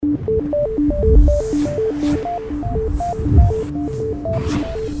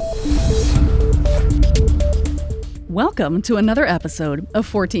Welcome to another episode of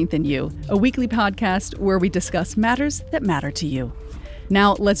 14th and You, a weekly podcast where we discuss matters that matter to you.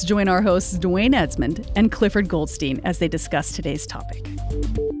 Now, let's join our hosts Dwayne Edsmond and Clifford Goldstein as they discuss today's topic.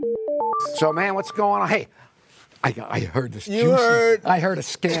 So, man, what's going on? Hey, I heard this. I heard a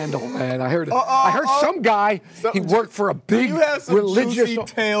scandal, man. I heard some guy. He worked for a big religious. Juicy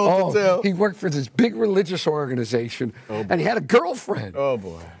tale to tell. He worked for this big religious organization, and he had a girlfriend. Oh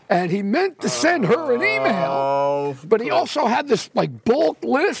boy. And he meant to send her an email, but he also had this bulk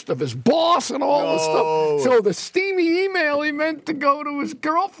list of his boss and all this stuff. So the steamy email he meant to go to his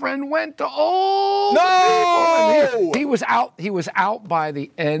girlfriend went to all the people. And he was out. He was out by the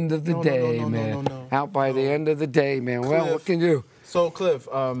end of the day, man. Out by the end of the day, man. Cliff, well, what can you do? So, Cliff.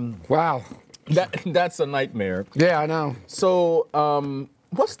 Wow. That's a nightmare. Yeah, I know. So,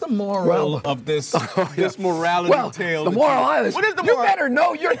 what's the moral of this morality tale? The moral is, what is the moral? You better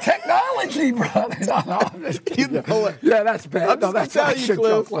know your technology, brother. No, I'm just kidding. You know what? Yeah, that's bad. I'm just telling you,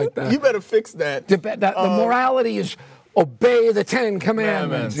 Cliff, like that. You better fix that. The morality is obey the 10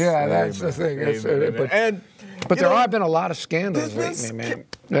 Commandments. Yeah, that's the thing. But there have been a lot of scandals lately, man.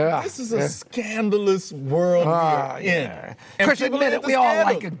 This is a scandalous world we're in. Chris, admit it, we all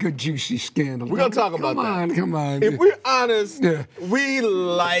like a good, juicy scandal. We're going to talk about that. Come on. If we're honest, we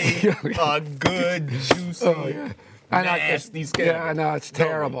like a good, juicy, nasty scandal. Yeah, I know. It's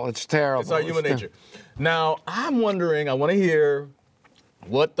terrible. It's terrible. It's our human nature. Now, I'm wondering, I want to hear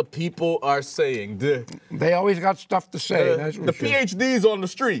what the people are saying. They always got stuff to say. That's for sure. PhDs on the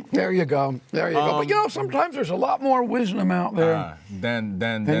street. There you go. But sometimes there's a lot more wisdom out there than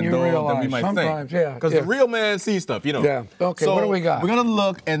you realize. Than we might sometimes, think. Because the real man sees stuff, Yeah. Okay. So what do we got? We're gonna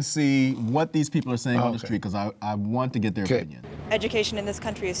look and see what these people are saying on the street because I want to get their opinion. Education in this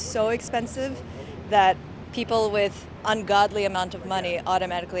country is so expensive that people with ungodly amount of money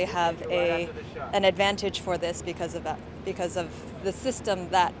automatically have an advantage for this because of the system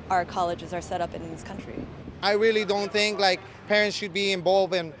that our colleges are set up in this country. I really don't think parents should be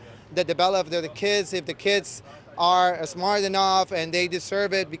involved in the development of the kids. If the kids are smart enough and they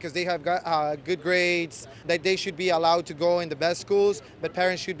deserve it because they have got good grades, that they should be allowed to go in the best schools, but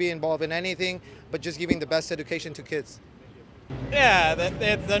parents should be involved in anything but just giving the best education to kids. Yeah,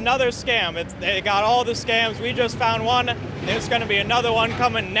 it's another scam. They got all the scams. We just found one. There's going to be another one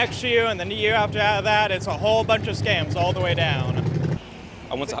coming next year, and then the year after that, it's a whole bunch of scams all the way down.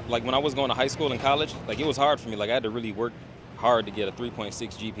 I went to, when I was going to high school and college, it was hard for me. I had to really work hard to get a 3.6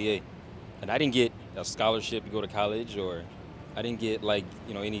 GPA. And I didn't get a scholarship to go to college, or I didn't get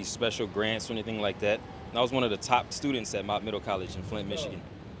any special grants or anything like that. And I was one of the top students at Mott Middle College in Flint, Michigan.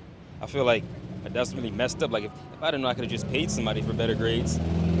 I feel like that's really messed up. If I didn't know, I could have just paid somebody for better grades.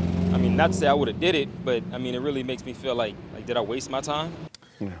 I mean, not to say I would have did it, but I mean, it really makes me feel like did I waste my time?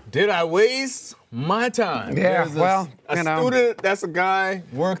 Did I waste my time? Yeah, a student, that's a guy,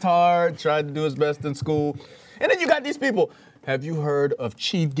 worked hard, tried to do his best in school. And then you got these people. Have you heard of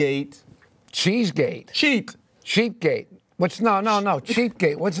Cheatgate? Cheesegate. Cheatgate. Cheatgate. What's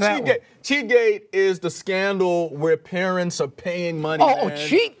that one? Cheatgate is the scandal where parents are paying money.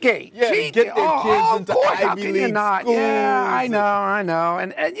 Cheatgate. Yeah, to get their kids into Ivy League schools. Yeah, I know.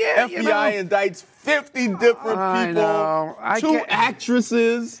 And FBI indicts 50 different people. Two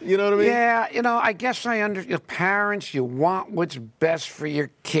actresses, you know what I mean? Yeah, I guess I understand. Parents, you want what's best for your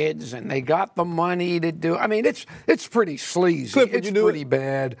kids, and they got the money to do. I mean, it's pretty sleazy. Cliff, it's pretty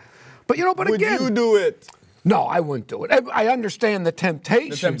bad. But again, would you do it? No, I wouldn't do it. I understand the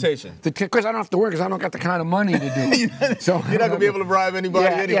temptation. Because I don't have to work because I don't got the kind of money to do it. So you're not going to be able to bribe anybody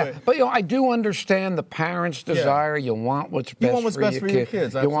anyway. Yeah. But, I do understand the parents' desire. You want what's best for your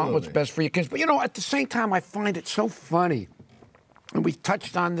kids. Absolutely. You want what's best for your kids. But, at the same time, I find it so funny. And we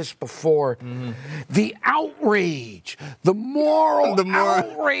touched on this before. Mm-hmm. The outrage, the moral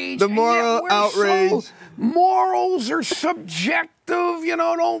outrage. The moral outrage. Morals are subjective.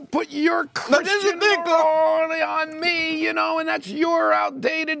 Don't put your Christian morality on me, and that's your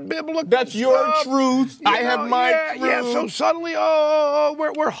outdated biblical That's your stuff. truth. I have my truth. Yeah, so suddenly,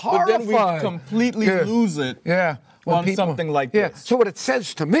 we're horrified. But then we completely lose it on something like this. So what it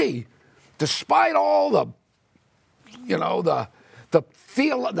says to me, despite all the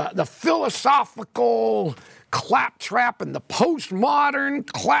philosophical claptrap and the postmodern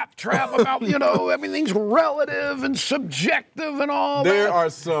claptrap about, everything's relative and subjective and all there that. Are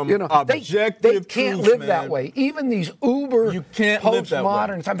some objective They can't truths, live man. that way. Even these uber you can't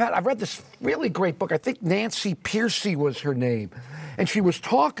postmoderns. I've read this really great book. I think Nancy Pearcey was her name. And she was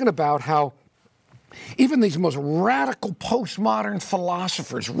talking about how even these most radical postmodern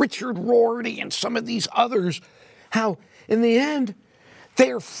philosophers, Richard Rorty and some of these others, how in the end,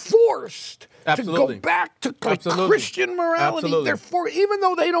 they're forced Absolutely. to go back to Absolutely. Christian morality. Absolutely. Therefore, even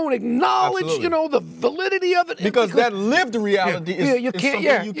though they don't acknowledge, Absolutely. the validity of it, Because that lived reality is you is can't,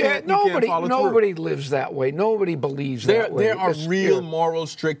 something you can't follow through. nobody lives that way. Nobody believes that way. There are It's- real moral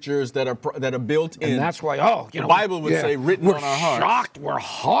strictures that are built in. and that's why, the Bible would say written we're on our hearts. shocked, we're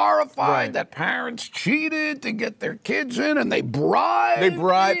horrified Right. that parents cheated to get their kids in, and they bribed. They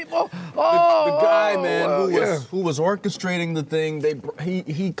bribed people. the guy, man, well, who was orchestrating the thing.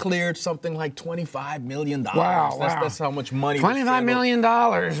 He cleared something like $25 million. Wow, That's how much money. was $25 spent.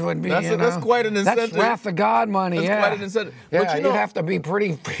 million would be. That's quite an That's incentive. wrath of God money. That's yeah. quite an incentive. Yeah, But you'd have to be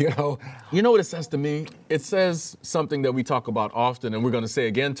pretty. You know what it says to me? It says something that we talk about often, and we're going to say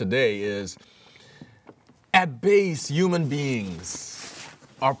again today is, at base, human beings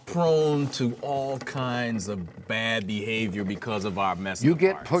are prone to all kinds of bad behavior because of our messed You up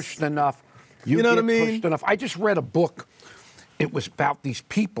get hearts. pushed enough. You know get what I mean? pushed enough. I just read a book. It was about these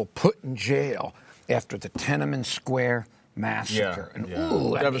people put in jail after the Tiananmen Square massacre. Yeah, And yeah.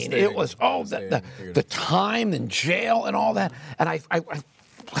 ooh, I mean, Devastating. it was Devastating. the time in jail and all that. And I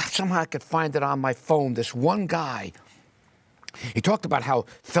somehow I could find it on my phone. This one guy, he talked about how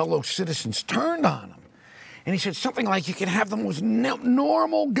fellow citizens turned on him. And he said something like, you can have the most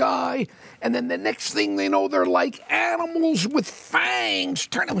normal guy, and then the next thing they know, they're like animals with fangs.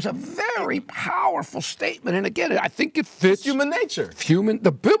 It was a very powerful statement. And again, I think it fits Human nature.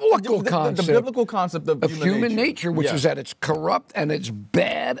 the biblical concept. The biblical concept of human nature, which Yeah. is that it's corrupt and it's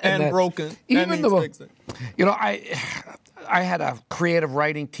bad And that broken, Even and the, needs fixing. I had a creative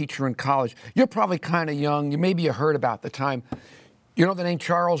writing teacher in college. You're probably kind of young. Maybe you heard about the time. You know the name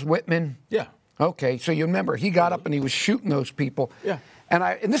Charles Whitman? Yeah. Okay, so you remember he got up and he was shooting those people. Yeah.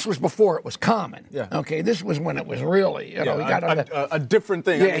 And this was before it was common. Yeah. Okay, this was when it was really, he got on a different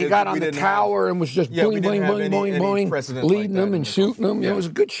thing. he got on the tower and was just we boing, didn't boing, have boing, any boing, boing, precedent leading like that them in and the shooting them. Yeah. It was a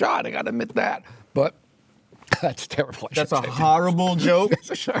good shot. I got to admit that. But that's terrible. I That's a shouldn't say. horrible joke, That's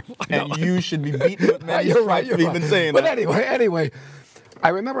a terrible- I know. and you should be beaten with many You're right. stripes You're for right. even saying But that. anyway, I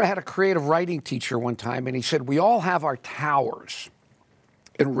remember I had a creative writing teacher one time, and he said, we all have our towers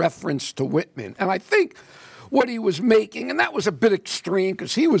in reference to Whitman. And I think what he was making, and that was a bit extreme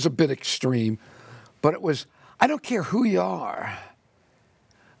because he was a bit extreme, but it was, I don't care who you are,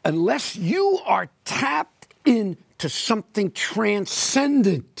 unless you are tapped into something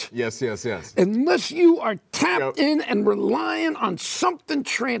transcendent. Yes. Unless you are tapped Yep. in and relying on something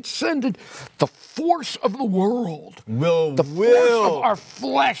transcendent, the force of the world, the force of our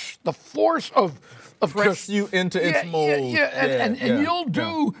flesh, the force of Press just- you into its mold. and you'll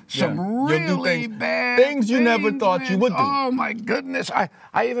do some You'll really do things- bad things you never thought you man. would do. Oh my goodness! I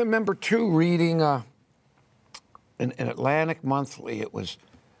even remember too reading in Atlantic Monthly. It was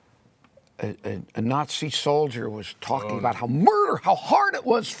a Nazi soldier was talking about how hard it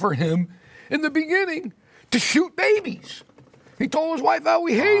was for him in the beginning to shoot babies. He told his wife how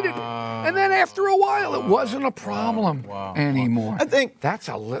he hated it, and then after a while, it wasn't a problem anymore. I think that's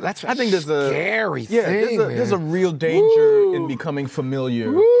a I think there's a scary yeah, thing. there's a man. real danger in becoming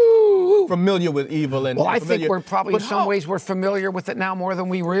familiar with evil and Well, I familiar. think we're probably But in some ways we're familiar with it now more than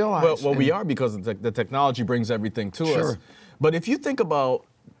we realize. Well, we are because the technology brings everything to us. Sure. But if you think about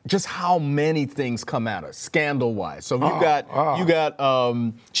just how many things come at us, scandal-wise. So you got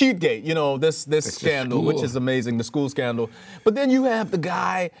Cheatgate, this scandal, which is amazing, the school scandal. But then you have the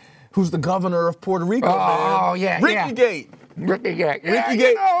guy who's the governor of Puerto Rico, man. Ricky Gate. Ricky Gate. Ricky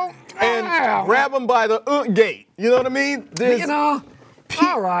Gate. And grab him by the gate. You know what I mean?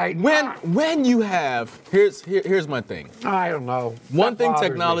 All right. When you have, here's my thing. I don't know. One That thing bothers me.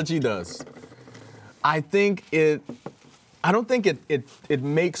 technology does, I don't think it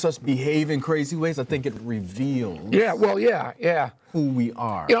makes us behave in crazy ways. I think it reveals who we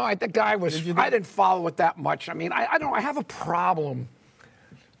are. The guy was, I didn't follow it that much. I mean, I have a problem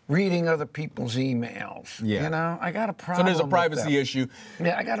reading other people's emails. Yeah. I got a problem. So there's a with privacy that. issue.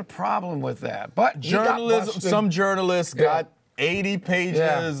 Yeah, I got a problem with that. But Some journalists got 80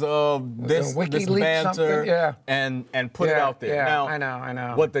 pages of this WikiLeaks banter and put it out there. Yeah, Now, I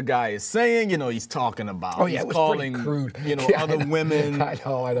know. What the guy is saying, he's talking about. Oh, yeah, he's it was calling, pretty crude. Other women, I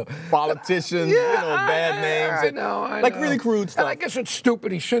know. politicians, bad names. I know. Like really crude stuff. And I guess it's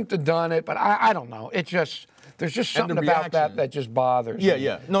stupid. He shouldn't have done it, but I don't know. There's just something about that just bothers me.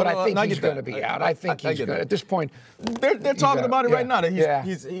 Yeah. No, I think I he's get going to that. be out. I think he's get going that. at this point. They're talking about it right now. That Yeah.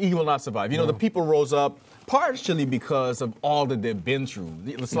 he will not survive. The people rose up partially because of all that they've been through.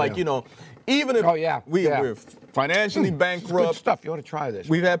 It's like, even if we're financially Good bankrupt. stuff. You ought to try this.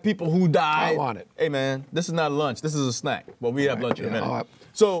 We've had people who died. I want it. Hey, man, this is not lunch. This is a snack. Well, we have lunch in a minute. all right.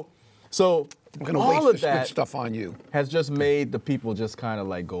 So I'm going to all waste of this that good stuff on you. has just made the people just kind of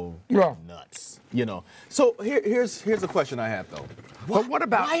like go Yeah. nuts, you know. So here's a question I have though. But what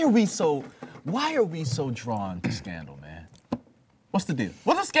about- why are we so drawn to scandal, man? What's the deal?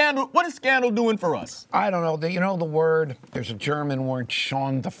 What is scandal doing for us? I don't know. You know the word, there's a German word,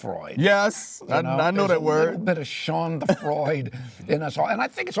 Schadenfreude. Yes, I know There's that a word. little bit of Schadenfreude in us all. And I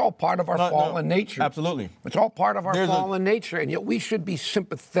think it's all part of our fallen nature. Absolutely. It's all part of our There's fallen nature. And yet we should be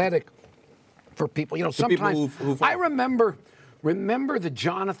sympathetic for people. You know, The people sometimes who fall. I remember the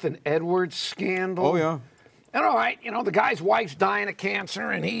Jonathan Edwards scandal. Oh, yeah. And all right, you know, the guy's wife's dying of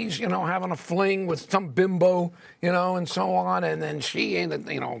cancer, and he's, you know, having a fling with some bimbo, you know, and so on. And then she ain't,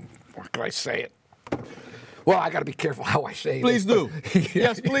 you know, how can I say it? Well, I got to be careful how I say Please this. do.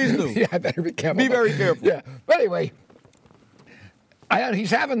 Yes, please do. Yeah, I better be careful. Be very careful. Yeah. But anyway,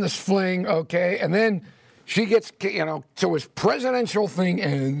 he's having this fling, okay, and then she gets, you know, so his presidential thing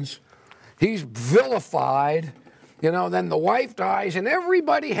ends. He's vilified, you know, then the wife dies, and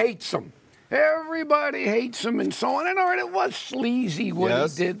everybody hates him. Everybody hates him and so on. And all right, it was sleazy what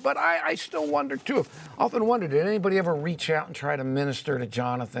Yes. he did, but I still wonder too. Often wonder, did anybody ever reach out and try to minister to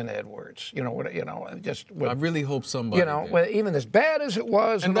Jonathan Edwards? You know, I really hope somebody. you know, did. even as bad as it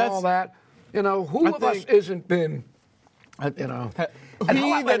was and all that. You know, who I of us think- isn't been, you know, and He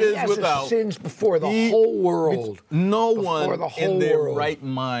how- that he is has his without sins before the whole world. No Before one the in whole their world. right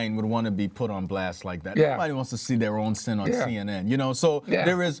mind would want to be put on blast like that. Yeah. Nobody wants to see their own sin on Yeah. CNN. You know, so Yeah.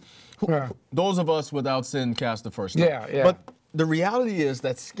 there is Yeah. those of us without sin cast the first stone. Yeah, yeah. But the reality is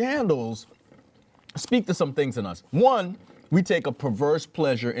that scandals speak to some things in us. One, we take a perverse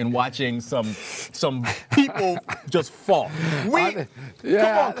pleasure in watching some people just fall. Come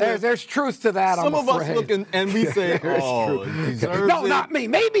on, Cliff. There's truth to that. Some I'm of us afraid. look and we say, There's "Oh, truth. he deserves No, it." not me.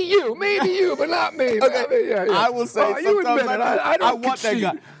 Maybe you, but not me. Okay, Yeah, yeah. I will say Oh, you sometimes admit it. I don't I want that concede.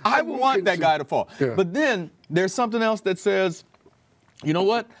 guy. I won't want that concede. guy to fall. Yeah. But then there's something else that says, you know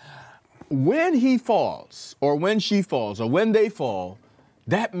what? When he falls, or when she falls, or when they fall,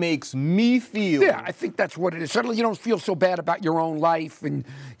 that makes me feel. Yeah, I think that's what it is. Suddenly you don't feel so bad about your own life, and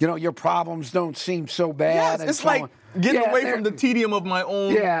you know your problems don't seem so bad. Yes, and it's so like on. getting Yeah, away there- from the tedium of my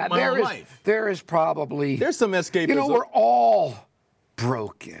own, Yeah, my own life. there is probably. There's some escapism. You know, we're all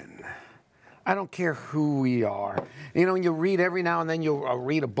broken. I don't care who we are. You know, you read every now and then you'll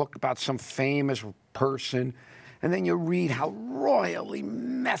read a book about some famous person, and then you read how royally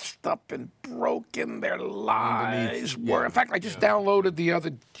messed up and broken their lives were. In fact, I just downloaded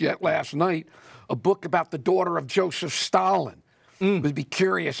last night a book about the daughter of Joseph Stalin. Would be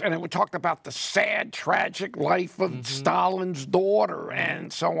curious, and it talked about the sad, tragic life of Stalin's daughter,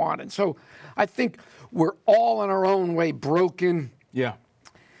 and so on. And so, I think we're all in our own way broken. Yeah.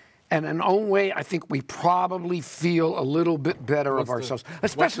 And in our own way, I think we probably feel a little bit better of ourselves,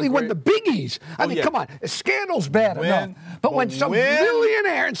 especially when the biggies. I mean, yeah. come on, a scandal's bad enough, but when some when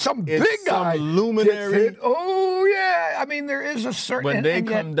millionaire and some it's big guy some luminary- gets hit, oh yeah, I mean there is a certain When they and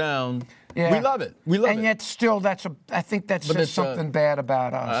yet- come down, yeah. we love it. We love it. and yet still, I think that But says it's, something bad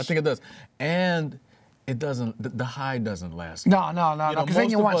about us. I think it does. And it doesn't, the high doesn't last. No, You know, because then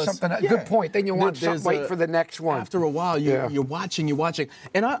most you of want us- something. yeah. Good point. Then you want There's something. Wait for the next one. After a while, you're watching,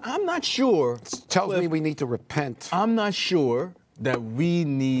 and I'm not sure. tells Cliff, me we need to repent. I'm not sure that we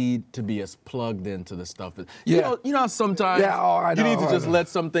need to be as plugged into the stuff. Yeah. You know how sometimes Yeah, oh, I you need know, to I just know. let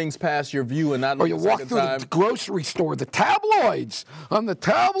some things pass your view and not Or look you a walk second through time. the grocery store, the tabloids on the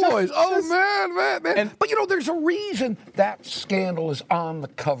tabloids. Man. And- But you know, there's a reason that scandal is on the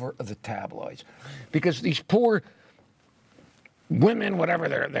cover of the tabloids, because these poor women, whatever,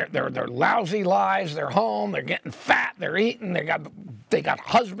 they're lousy lives. They're home. They're getting fat. They're eating. They got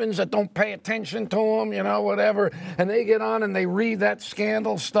husbands that don't pay attention to them. You know, whatever. And they get on and they read that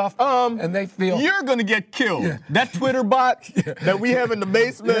scandal stuff. And they feel You're gonna get killed. That Twitter bot that we have in the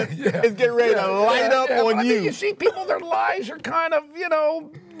basement is getting ready to light up on I you. mean, you see people, their lives are kind of, you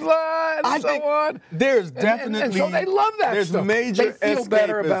know, blah, and I so think on. there's And so definitely- they love that there's stuff. major They feel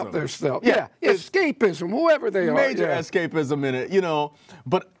better about escapism. their stuff. Yeah, it's- escapism, whoever they are. Major yeah. escapism in it, you know.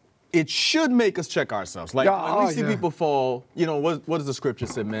 But it should make us check ourselves. Like Yeah, when we see yeah. people fall, you know, what does the scripture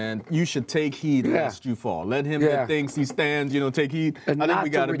say, man? You should take heed Yeah. lest you fall. Let him Yeah. that thinks he stands, you know, take heed. And I think not we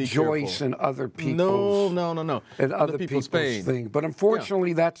to gotta be rejoice careful. in other people's No. and other people's pain. thing. But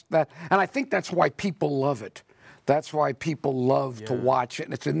unfortunately, that's that. And I think that's why people love it. That's why people love to watch it.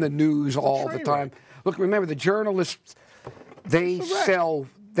 And it's in the news all the train time. wreck. Look, remember, the journalists, they sell,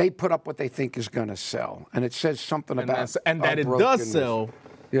 they put up what they think is going to sell. And it says something about And that our it does brokenness. sell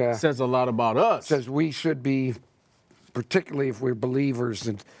Yeah. says a lot about us. Says we should be particularly if we're believers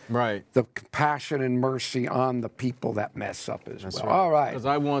in Right. the compassion and mercy on the people that mess up as That's well. right. All right. Because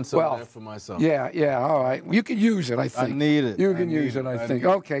I want some of that for myself. Yeah, all right. You can use it, I think. need it. You I can need use it. it, I I think. need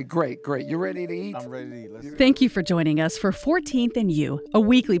it. Okay, great. You ready to eat? I'm ready to eat. Let's Thank you for joining us for 14th and You, a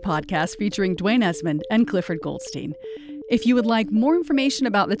weekly podcast featuring Dwayne Esmond and Clifford Goldstein. If you would like more information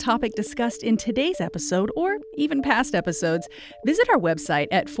about the topic discussed in today's episode or even past episodes, visit our website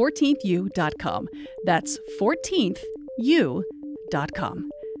at 14thu.com. That's 14thu.com.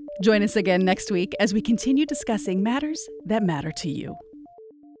 Join us again next week as we continue discussing matters that matter to you.